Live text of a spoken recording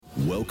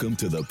Welcome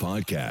to the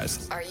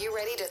podcast. Are you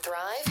ready to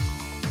thrive?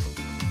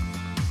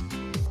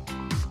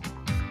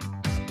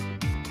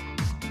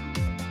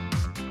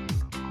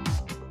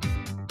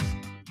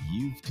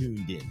 You've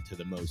tuned in to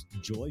the most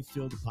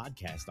joy-filled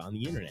podcast on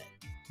the internet,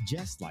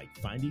 just like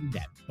finding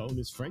that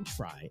bonus French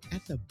fry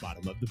at the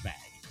bottom of the bag.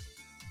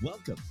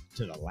 Welcome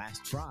to The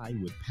Last Try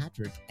with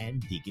Patrick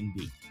and Deacon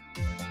B.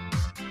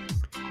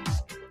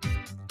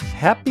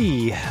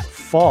 Happy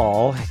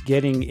fall,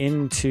 getting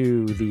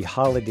into the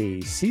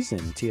holiday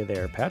season to you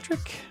there,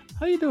 Patrick.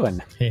 How you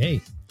doing?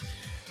 Hey,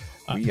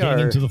 We getting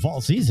are- into the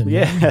fall season.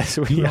 Yes,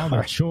 we doing all the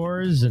are.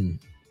 chores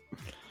and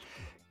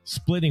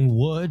splitting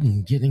wood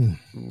and getting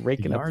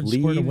Raking the up yard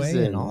leaves squared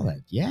away and all that.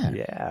 Yeah.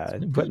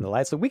 and putting the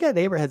lights. So we got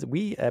neighborhoods.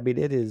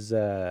 It is,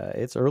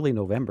 it's early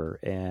November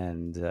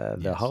and the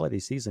Yes. holiday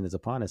season is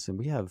upon us. And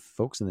we have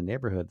folks in the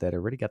neighborhood that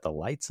already got the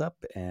lights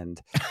up and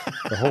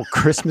the whole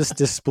Christmas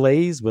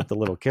displays with the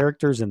little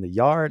characters in the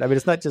yard. I mean,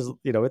 it's not just,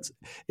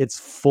 it's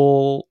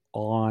full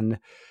on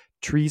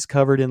trees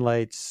covered in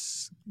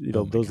lights,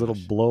 Oh my those little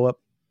gosh. blow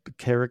up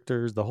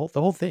characters, the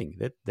whole thing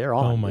that they're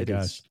on. Oh my It is-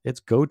 gosh. it's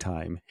go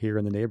time here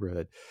in the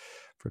neighborhood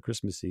for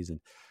Christmas season,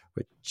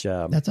 which,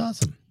 That's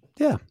awesome.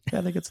 yeah,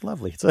 I think it's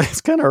lovely. It's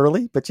kind of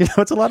early, but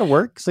it's a lot of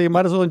work, so you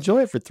might as well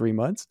enjoy it for 3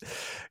 months.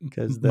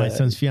 Because My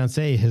son's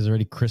fiance has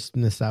already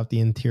Christmas out the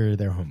interior of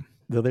their home.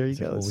 there you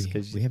So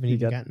go. we haven't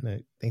even gotten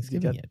to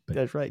Thanksgiving yet. But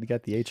That's right. You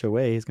got the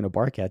HOA. He's going to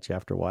bark at you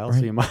after a while, so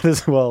Right. you might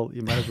as well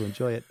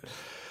enjoy it.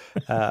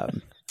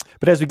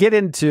 But as we get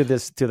into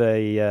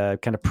the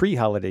kind of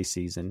pre-holiday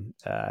season,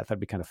 I thought it'd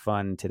be kind of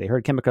fun today.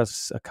 Came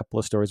across a couple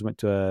of stories. Went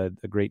to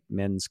a great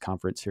men's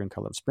conference here in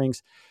Colorado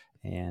Springs,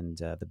 and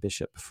the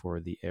bishop for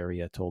the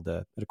area told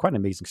quite an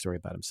amazing story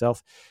about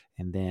himself.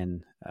 And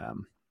then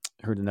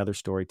heard another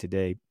story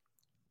today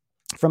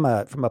from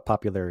a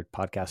popular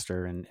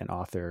podcaster and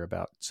author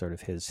about sort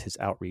of his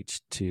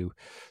outreach to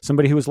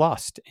somebody who was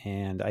lost.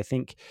 And I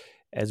think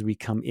as we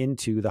come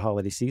into the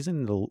holiday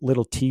season, a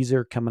little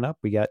teaser coming up,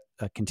 we got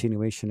a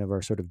continuation of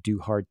our sort of Do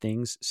Hard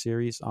Things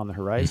series on the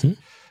horizon.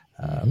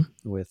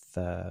 With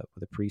a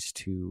priest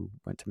who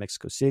went to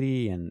Mexico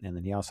City, and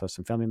then he also has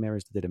some family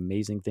members that did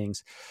amazing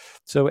things.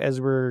 So as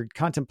we're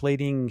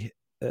contemplating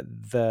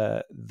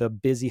the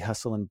busy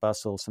hustle and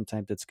bustle,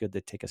 sometimes it's good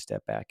to take a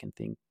step back and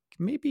think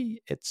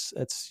maybe it's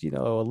a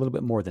little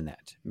bit more than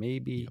that.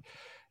 Maybe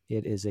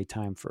it is a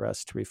time for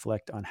us to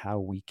reflect on how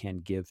we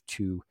can give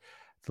to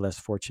the less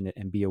fortunate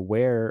and be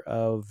aware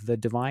of the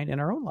divine in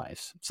our own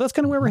lives. So that's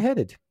kind of where we're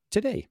headed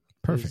today.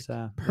 Perfect. Is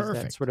that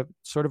Perfect.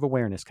 sort of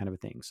awareness kind of a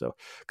thing. So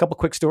a couple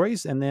quick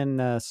stories and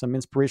then some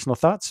inspirational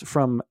thoughts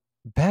from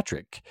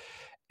Patrick,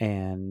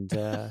 and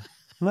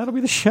that'll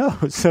be the show.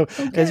 So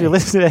as you're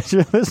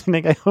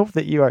listening, I hope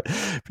that you are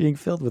being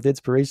filled with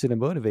inspiration and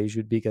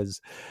motivation,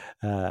 because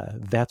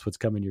that's what's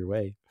coming your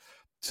way.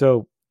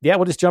 So yeah,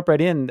 we'll just jump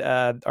right in.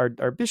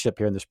 Our bishop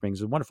here in the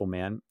Springs, a wonderful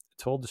man,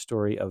 told the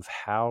story of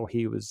how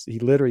he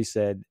literally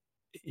said,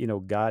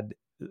 God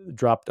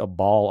dropped a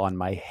ball on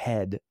my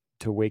head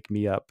to wake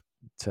me up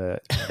to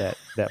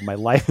that my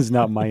life is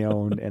not my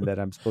own and that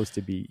I'm supposed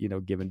to be,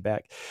 given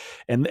back.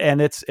 And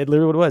it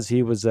literally what it was.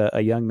 He was a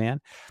young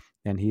man,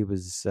 and he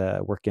was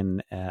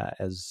working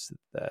as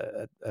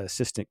an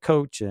assistant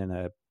coach and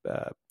a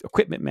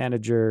equipment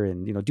manager,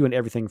 and doing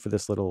everything for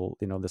this little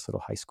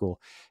high school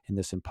in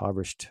this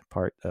impoverished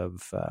part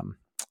of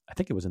I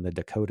think it was in the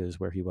Dakotas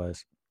where he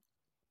was.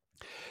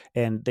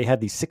 And they had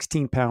these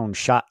 16-pound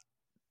shot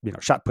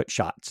put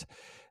shots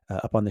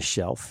up on the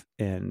shelf,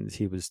 and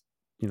he was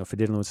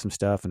fiddling with some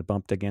stuff, and it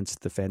bumped against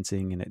the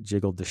fencing and it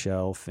jiggled the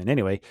shelf. And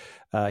anyway,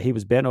 he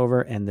was bent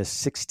over, and this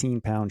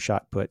 16-pound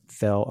shot put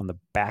fell on the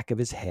back of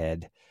his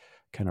head,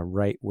 kind of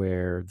right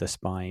where the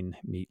spine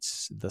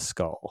meets the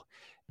skull.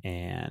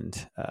 And,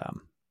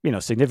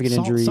 significant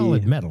injury.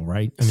 Solid metal,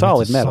 right? I mean,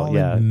 Solid it's a metal, solid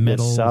yeah.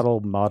 metal. It's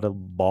solid metal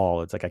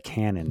ball. It's like a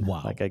cannon,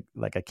 Wow.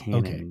 like a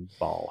cannon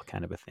ball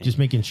kind of a thing. Just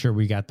making sure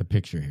we got the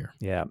picture here.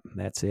 Yeah,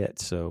 that's it.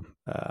 So,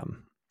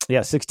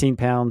 16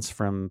 pounds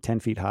from 10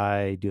 feet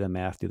high. Do the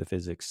math, do the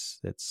physics.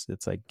 It's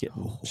like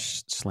getting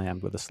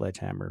slammed with a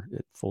sledgehammer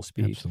at full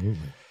speed. Absolutely.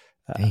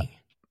 Dang.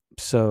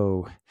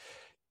 So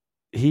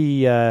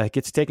he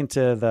gets taken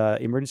to the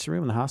emergency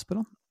room in the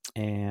hospital,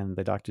 and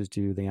the doctors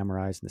do the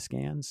MRIs and the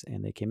scans,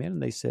 and they came in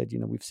and they said,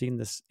 we've seen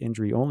this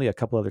injury only a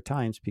couple other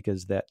times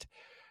because that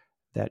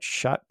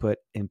shot put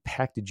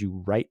impacted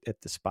you right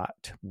at the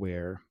spot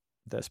where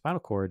the spinal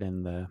cord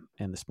and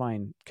the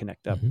spine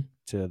connect up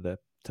to the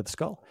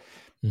skull.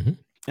 Mm-hmm.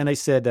 And they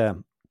said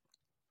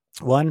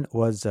one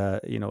was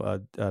a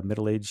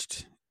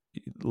middle-aged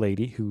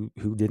lady who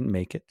didn't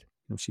make it.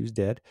 She was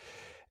dead.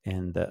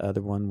 And the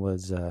other one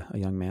was a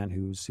young man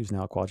who's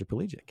now a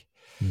quadriplegic.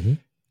 Mm-hmm.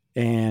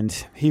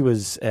 And he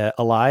was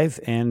alive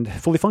and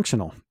fully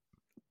functional.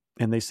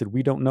 And they said,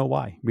 we don't know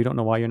why. We don't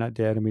know why you're not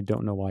dead, and we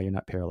don't know why you're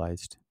not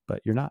paralyzed,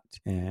 but you're not.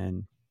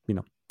 And,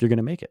 you're going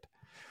to make it.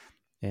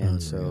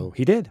 And so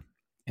he did.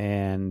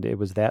 And it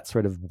was that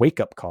sort of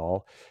wake-up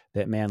call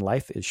that, man,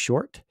 life is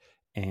short,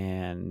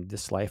 and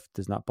this life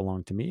does not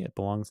belong to me. It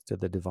belongs to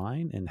the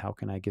divine. And how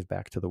can I give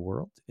back to the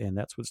world? And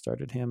that's what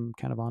started him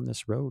kind of on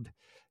this road.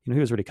 He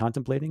was already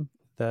contemplating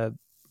the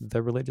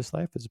religious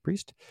life as a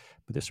priest,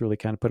 but this really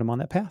kind of put him on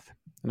that path.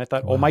 And I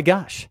thought, Wow. oh my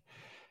gosh,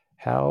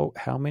 how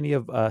many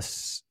of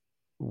us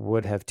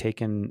would have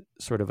taken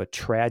sort of a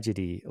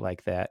tragedy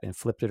like that and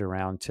flipped it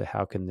around to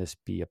how can this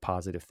be a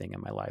positive thing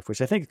in my life?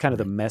 Which I think kind of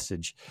the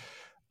message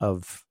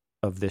of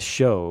this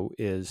show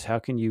is, how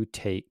can you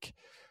take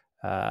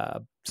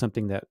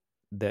something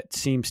that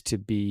seems to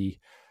be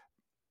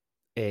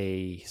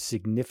a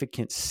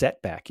significant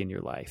setback in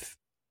your life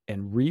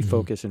and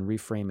refocus and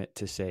reframe it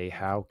to say,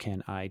 how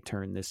can I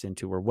turn this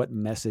into, or what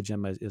message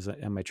am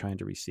I trying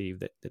to receive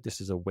that this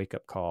is a wake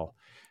up call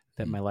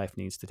that my life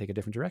needs to take a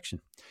different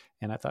direction?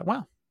 And I thought,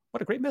 wow,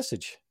 what a great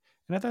message.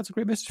 And I thought it's a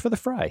great message for the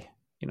Fry,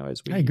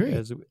 I agree.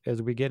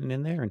 as we getting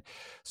in there. And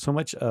so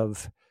much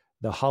of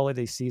the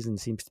holiday season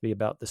seems to be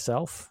about the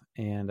self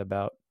and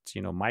about,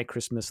 my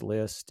Christmas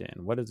list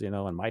and what is,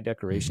 and my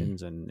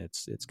decorations. And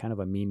it's kind of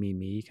a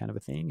me kind of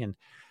a thing. And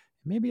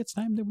maybe it's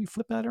time that we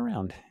flip that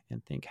around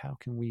and think, how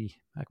can we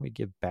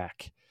give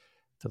back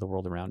to the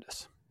world around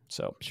us?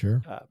 So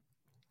Sure.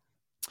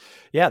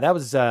 yeah, that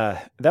was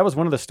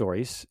one of the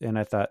stories. And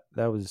I thought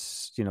that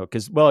was,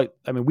 because, well,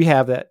 I mean, we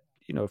have that,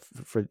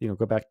 for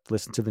go back,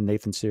 listen to the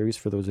Nathan series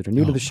for those that are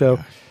new to the show.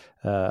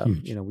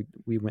 Huge.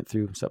 We went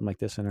through something like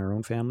this in our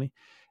own family,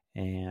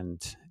 and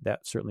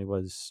that certainly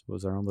was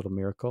our own little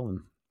miracle.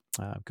 And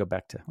go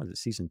back to, was it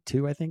season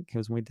 2? I think it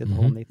was when we did the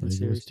whole Nathan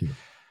series.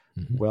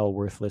 Well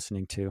worth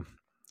listening to.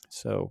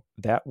 So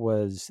that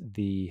was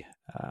the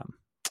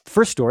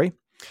first story.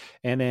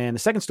 And then the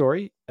second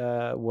story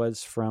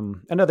was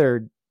from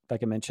another,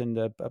 like I mentioned,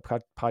 a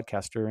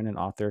podcaster and an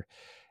author.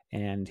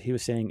 And he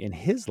was saying in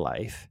his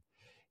life,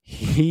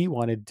 he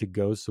wanted to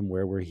go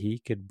somewhere where he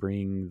could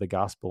bring the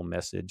gospel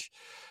message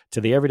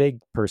to the everyday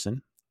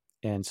person.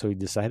 And so he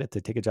decided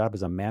to take a job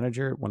as a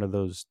manager at one of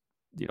those,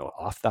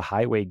 off the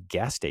highway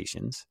gas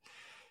stations.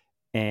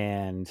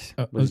 And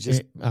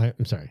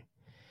I'm sorry.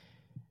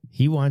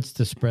 He wants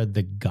to spread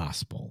the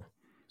gospel.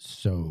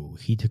 So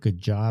he took a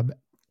job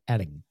at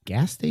a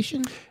gas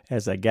station?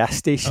 As a gas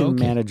station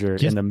manager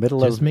Just- in the middle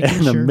just of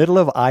making sure. middle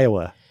of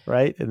Iowa,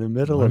 right? In the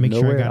middle Wanna of make sure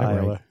I nowhere, got it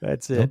Iowa. right.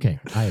 That's it. Okay,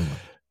 Iowa.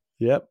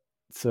 Yep.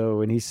 So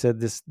when he said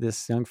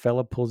this young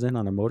fella pulls in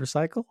on a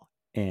motorcycle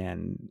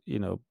and,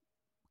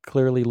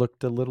 clearly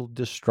looked a little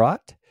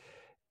distraught.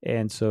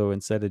 And so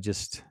instead of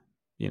just,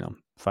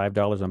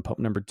 $5 on pump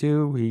number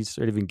 2, he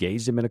sort of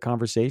engaged him in a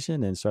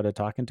conversation and started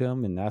talking to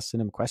him and asking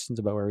him questions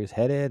about where he's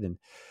headed and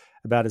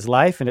about his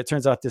life. And it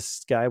turns out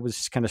this guy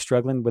was kind of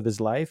struggling with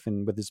his life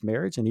and with his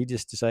marriage. And he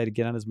just decided to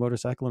get on his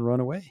motorcycle and run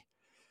away.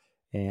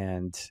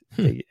 And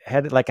they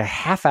had like a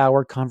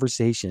half-hour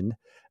conversation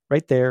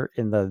right there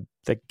in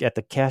at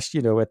the cash,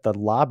 at the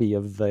lobby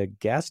of the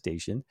gas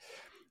station.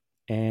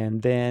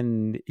 And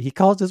then he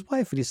called his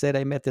wife and he said,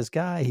 I met this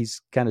guy.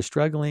 He's kind of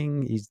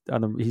struggling. He's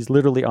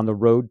literally on the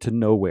road to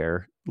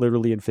nowhere,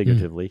 literally and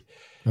figuratively.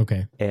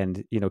 Okay.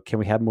 And, can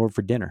we have more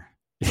for dinner?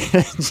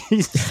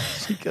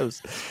 She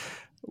goes,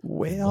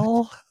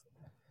 well,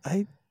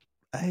 I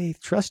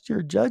trust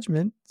your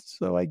judgment.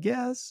 So I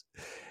guess.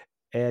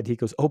 And he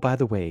goes, oh, by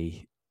the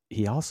way,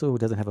 he also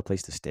doesn't have a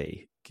place to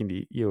stay. Can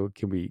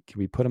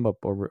we put him up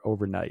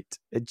overnight?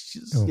 It's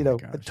just,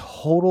 a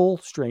total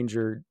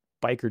stranger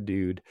biker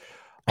dude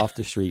off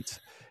the streets.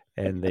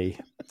 And they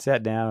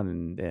sat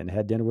down and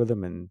had dinner with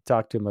him and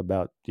talked to him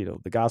about,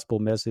 the gospel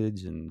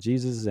message and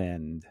Jesus.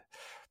 And,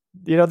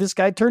 this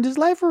guy turned his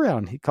life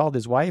around. He called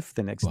his wife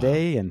the next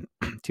day, and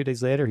 2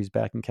 days later, he's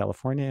back in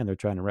California and they're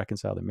trying to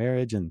reconcile their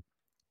marriage. And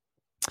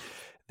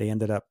they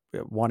ended up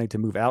wanting to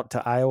move out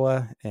to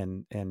Iowa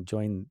and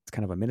join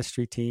kind of a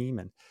ministry team.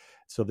 And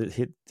so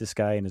this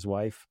guy and his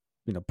wife,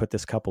 put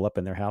this couple up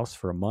in their house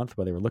for a month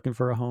while they were looking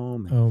for a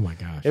home. And oh my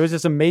gosh. it was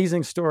this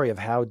amazing story of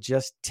how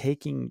just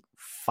taking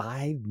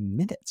 5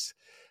 minutes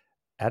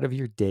out of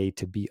your day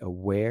to be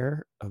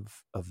aware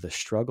of the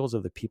struggles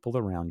of the people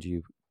around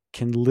you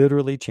can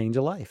literally change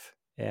a life.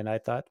 And I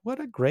thought,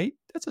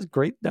 that's a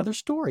great another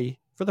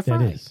story for the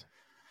Fry.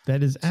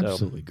 That is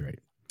absolutely great.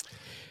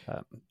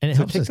 And it so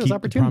helps take us those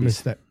keep the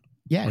promise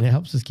and it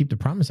helps us keep the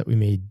promise that we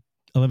made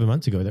 11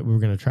 months ago that we were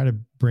going to try to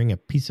bring a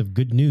piece of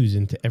good news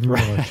into every one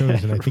of our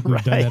shows. And I think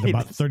we've done that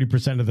about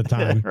 30% of the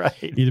time,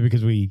 either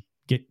because we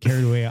get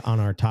carried away on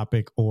our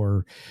topic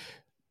or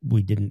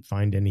we didn't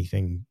find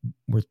anything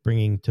worth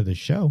bringing to the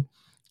show.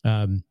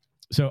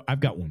 So I've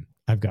got one.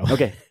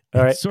 Okay.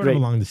 All right. Sort of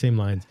along the same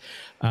lines.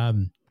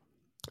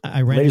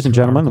 Ladies and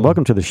gentlemen,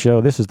 welcome to the show.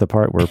 This is the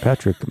part where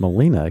Patrick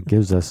Molina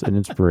gives us an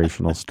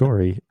inspirational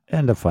story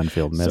and a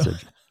fun-filled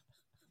message.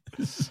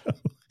 So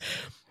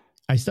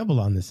I stumbled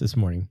on this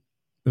morning.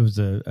 It was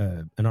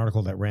an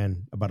article that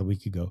ran about a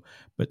week ago,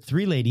 but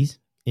 3 ladies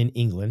in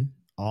England,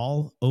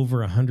 all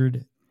over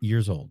 100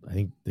 years old. I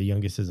think the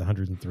youngest is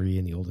 103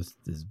 and the oldest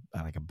is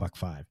like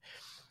 $105.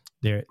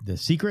 The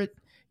secret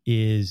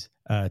is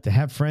to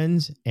have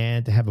friends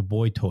and to have a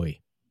boy toy.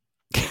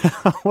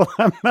 Well,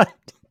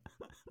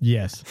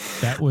 Yes,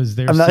 that was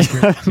their I'm not,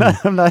 secret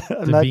I'm not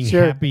to being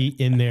sure. happy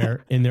in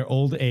their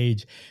old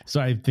age. So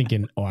I'm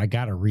thinking, oh, I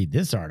got to read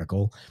this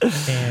article,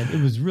 and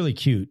it was really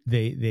cute.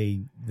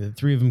 The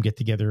three of them get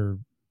together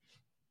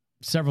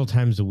several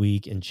times a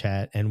week and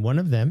chat, and one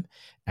of them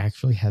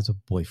actually has a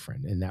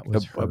boyfriend, and that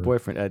was A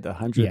boyfriend at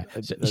 100. Yeah,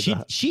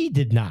 so she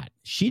did not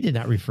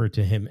refer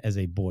to him as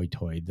a boy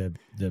toy. The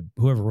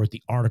whoever wrote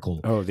the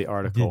article. Oh, the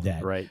article did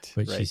that, right?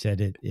 But right. she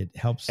said it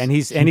helps. And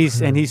he's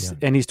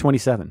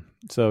 27.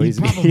 So he's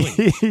probably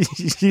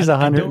she's 104.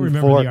 I don't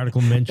remember the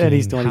article mentioning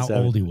he's 27.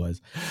 how old he was,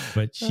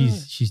 but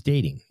she's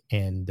dating,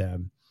 and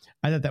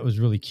I thought that was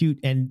really cute.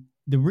 And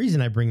the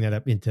reason I bring that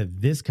up into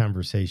this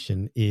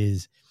conversation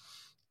is,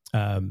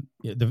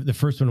 the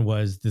first one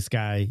was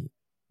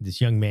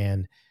this young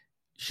man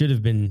should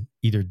have been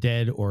either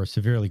dead or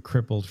severely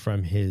crippled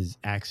from his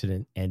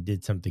accident and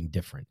did something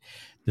different.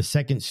 The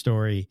second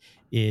story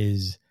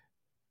is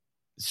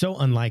so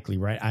unlikely,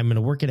 right? I'm going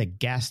to work at a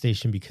gas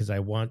station because I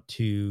want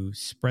to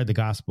spread the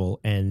gospel.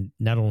 And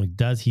not only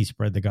does he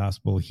spread the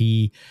gospel,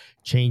 he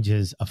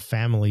changes a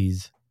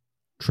family's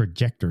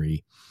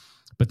trajectory.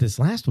 But this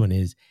last one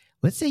is,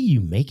 let's say you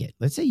make it.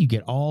 Let's say you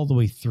get all the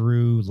way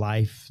through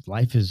life.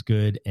 Life is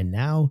good. And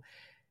now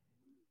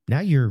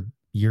you're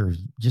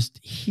just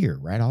here,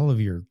 right? All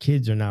of your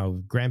kids are now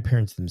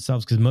grandparents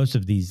themselves, because most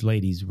of these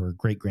ladies were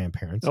great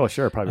grandparents. Oh,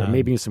 sure, probably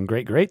maybe some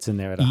great greats in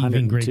there at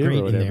 102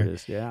 or whatever it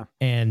is. Yeah,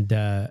 and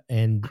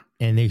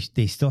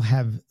they still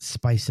have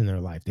spice in their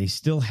life. They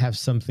still have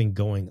something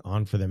going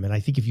on for them. And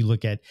I think if you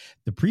look at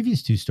the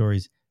previous two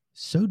stories,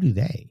 so do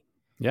they.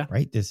 Yeah,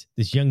 right. This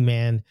young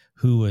man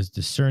who was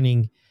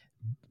discerning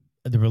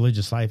the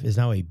religious life is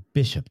now a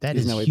bishop. That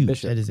is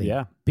huge. That is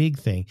a big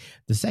thing.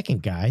 The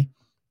second guy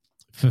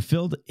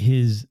fulfilled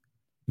his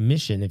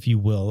mission, if you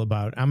will,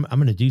 about I'm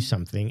going to do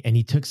something. And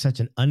he took such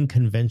an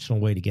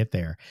unconventional way to get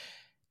there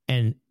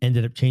and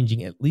ended up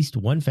changing at least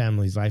one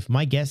family's life.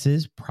 My guess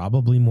is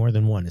probably more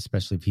than one,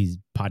 especially if he's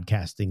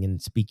podcasting and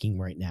speaking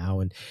right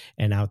now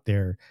and out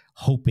there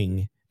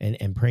hoping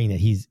and praying that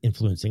he's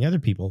influencing other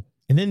people.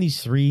 And then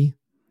these three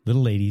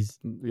little ladies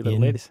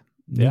in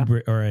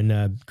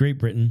Great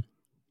Britain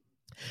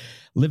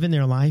living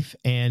their life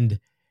and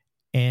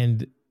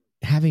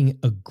having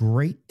a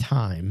great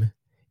time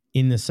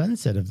in the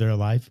sunset of their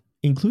life,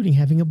 including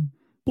having a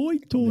boy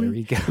toy,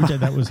 which I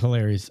thought was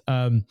hilarious.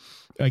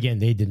 Again,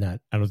 they did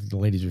not. I don't think the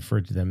ladies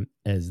referred to them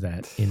as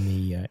that in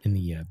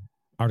the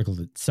article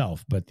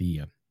itself, but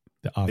the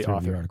author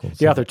of the article.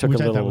 The author took which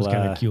a little. I thought was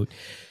kind of cute.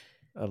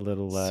 A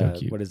little. So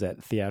cute. What is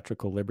that?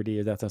 Theatrical liberty?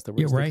 Is that's the word?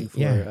 Yeah, right. For?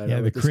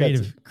 Yeah. The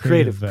creative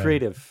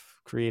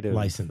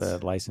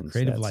license. License.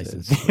 Creative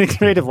license.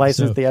 Creative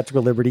license. So,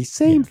 theatrical liberty.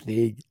 Same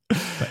thing.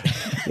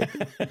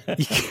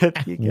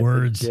 You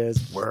words.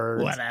 Just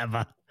words.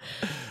 Whatever.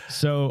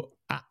 So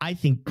I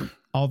think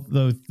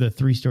although the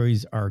three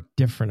stories are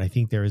different, I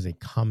think there is a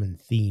common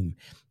theme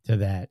to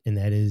that, and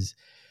that is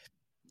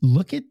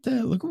look at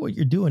what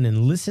you're doing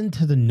and listen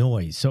to the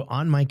noise. So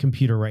on my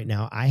computer right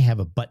now, I have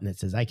a button that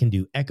says I can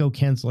do echo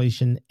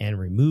cancellation and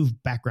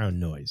remove background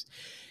noise.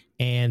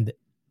 And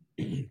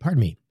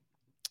pardon me.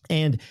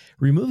 And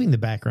removing the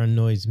background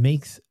noise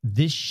makes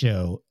this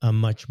show a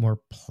much more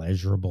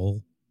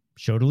pleasurable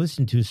show to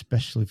listen to,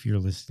 especially if you're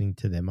listening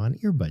to them on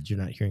earbuds. You're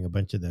not hearing a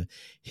bunch of the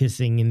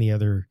hissing and the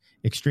other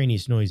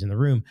extraneous noise in the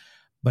room.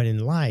 But in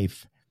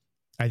life,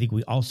 I think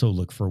we also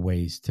look for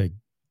ways to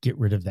get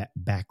rid of that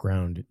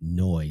background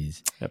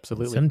noise.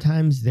 Absolutely.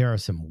 Sometimes there are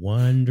some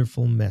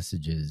wonderful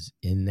messages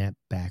in that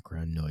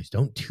background noise.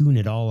 Don't tune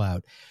it all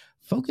out.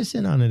 Focus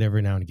in on it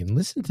every now and again.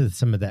 Listen to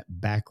some of that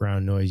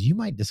background noise. You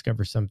might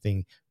discover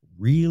something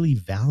really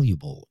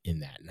valuable in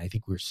that. And I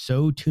think we're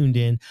so tuned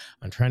in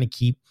on trying to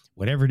keep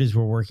whatever it is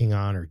we're working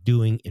on or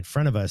doing in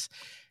front of us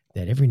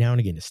that every now and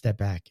again to step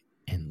back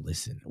and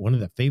listen. One of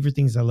the favorite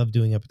things I love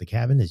doing up at the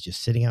cabin is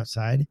just sitting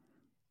outside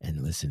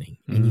and listening.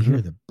 And you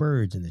hear the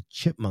birds and the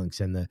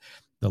chipmunks and the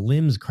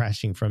limbs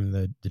crashing from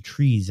the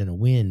trees in a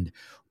wind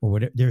or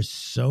whatever. There's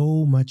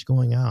so much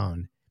going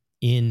on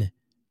in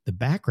the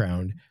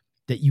background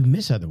that you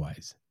miss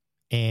otherwise.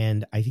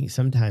 And I think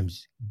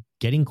sometimes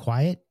getting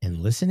quiet and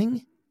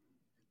listening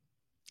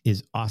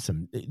is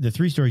awesome. The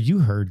three stories you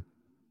heard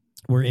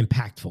were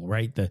impactful,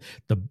 right? The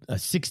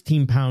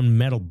 16-pound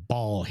metal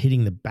ball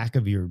hitting the back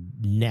of your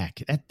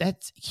neck.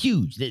 That's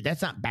huge.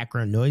 That's not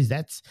background noise.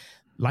 That's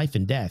life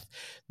and death.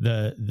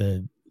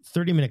 The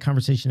 30-minute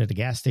conversation at the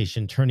gas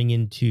station turning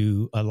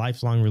into a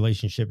lifelong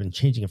relationship and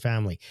changing a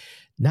family.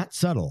 Not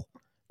subtle,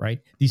 right?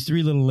 These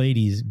three little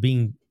ladies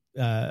being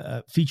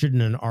featured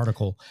in an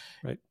article,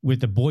 right,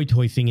 with the boy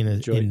toy thing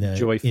in the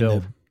joy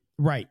filled.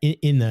 Right.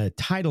 In the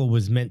title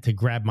was meant to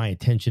grab my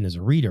attention as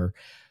a reader,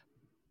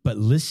 but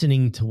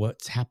listening to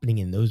what's happening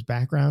in those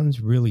backgrounds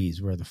really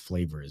is where the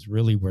flavor is,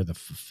 really where the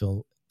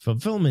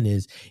fulfillment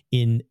is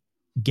in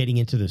getting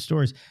into the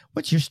stories.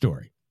 What's your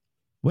story?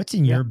 What's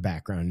in your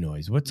background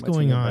noise? What's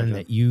going on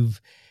that you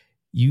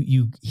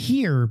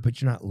hear,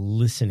 but you're not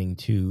listening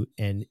to?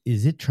 And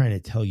is it trying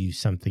to tell you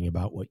something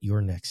about what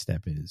your next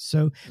step is?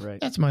 So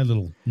that's my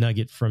little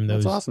nugget from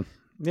those. That's awesome.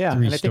 Yeah.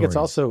 And I think it's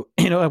also,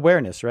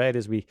 awareness, right?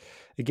 As we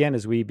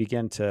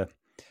begin to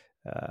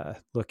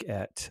look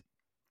at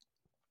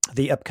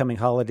the upcoming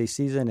holiday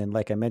season. And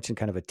like I mentioned,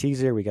 kind of a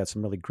teaser, we got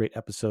some really great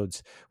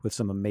episodes with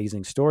some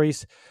amazing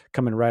stories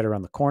coming right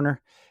around the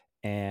corner,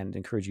 and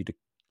encourage you to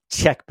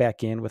check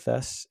back in with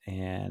us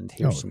and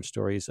hear some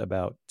stories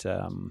about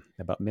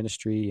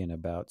ministry and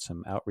about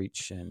some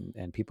outreach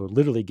and people who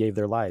literally gave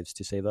their lives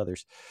to save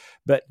others.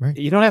 But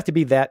you don't have to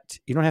be that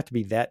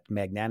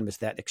magnanimous,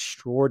 that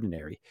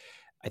extraordinary.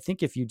 I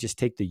think if you just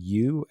take the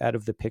you out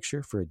of the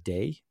picture for a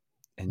day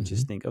and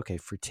just think, okay,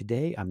 for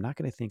today, I'm not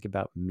going to think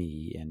about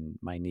me and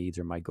my needs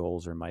or my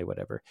goals or my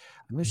whatever.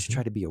 I'm going to just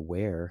try to be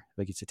aware,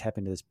 like it's to tap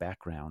into this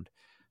background,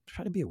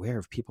 try to be aware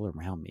of people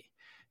around me.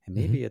 And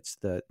maybe it's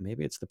the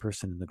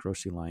person in the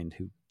grocery line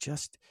who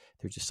there's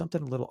just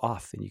something a little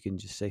off, and you can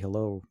just say,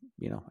 hello,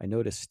 I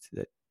noticed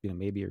that,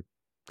 maybe you're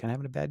kind of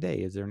having a bad day.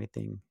 Is there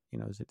anything,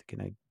 can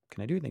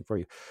I do anything for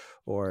you?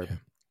 Or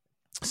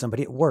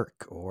somebody at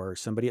work, or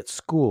somebody at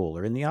school,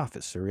 or in the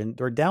office,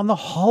 or down the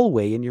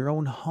hallway in your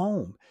own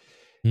home.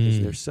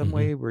 Is there some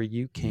way where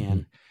you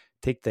can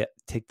take the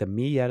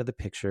me out of the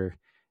picture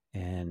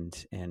and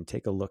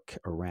take a look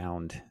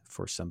around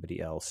for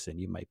somebody else, and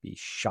you might be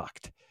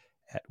shocked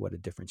at what a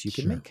difference you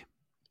can make.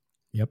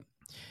 Yep.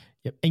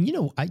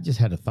 And I just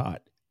had a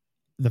thought.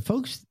 The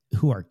folks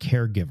who are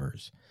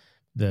caregivers,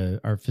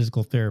 our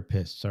physical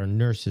therapists, our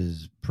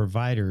nurses,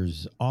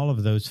 providers, all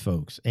of those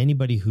folks,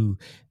 anybody who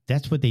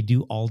that's what they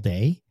do all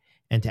day,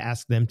 and to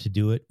ask them to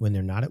do it when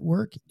they're not at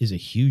work is a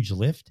huge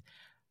lift.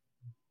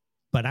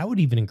 But I would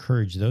even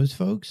encourage those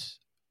folks,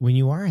 when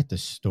you are at the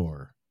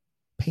store,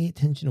 pay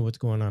attention to what's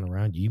going on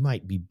around you. You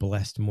might be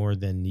blessed more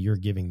than you're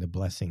giving the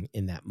blessing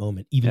in that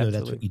moment, even though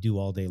that's what you do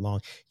all day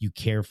long. You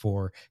care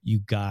for,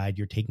 you guide,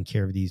 you're taking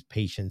care of these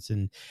patients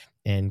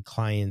and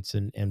clients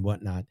and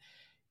whatnot.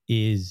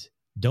 Is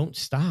don't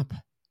stop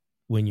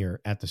when you're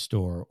at the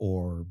store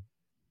or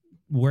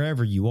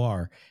wherever you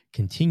are.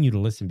 Continue to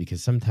listen,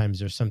 because sometimes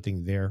there's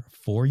something there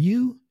for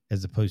you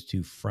as opposed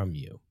to from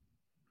you.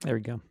 There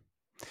we go.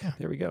 Yeah.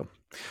 There we go.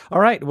 All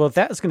right. Well,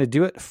 that's going to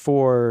do it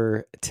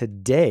for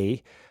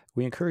today.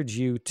 We encourage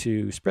you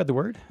to spread the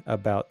word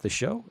about the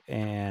show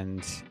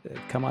and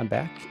come on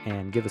back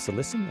and give us a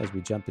listen as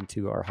we jump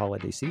into our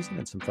holiday season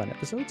and some fun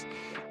episodes.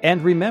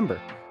 And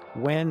remember,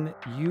 when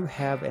you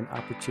have an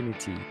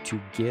opportunity to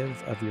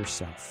give of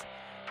yourself,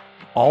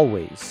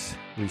 always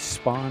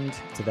respond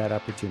to that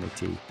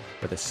opportunity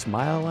with a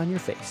smile on your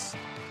face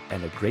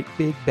and a great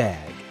big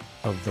bag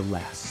of the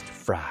last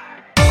fry.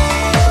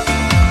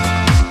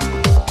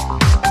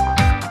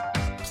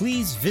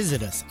 Please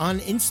visit us on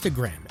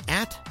Instagram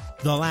at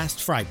The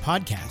Last Fry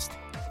Podcast,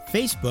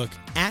 Facebook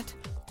at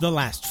The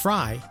Last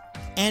Fry,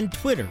 and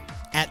Twitter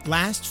at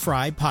Last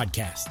Fry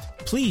Podcast.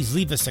 Please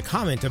leave us a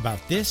comment about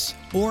this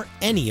or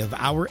any of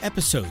our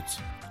episodes.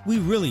 We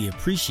really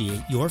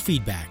appreciate your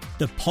feedback.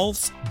 The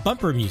Pulse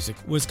bumper music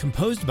was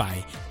composed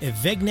by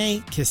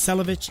Evgeny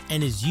Kiselevich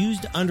and is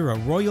used under a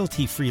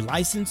royalty-free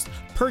license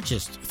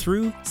purchased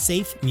through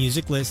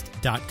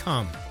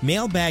safemusiclist.com.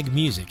 Mailbag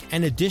music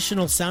and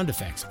additional sound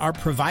effects are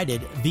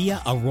provided via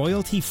a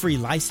royalty-free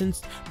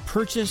license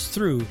purchased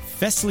through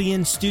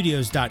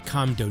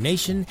Thessalianstudios.com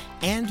donation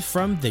and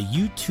from the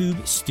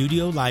YouTube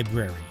Studio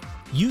Library.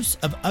 Use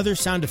of other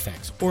sound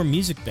effects or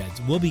music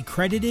beds will be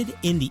credited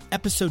in the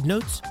episode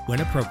notes when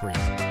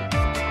appropriate.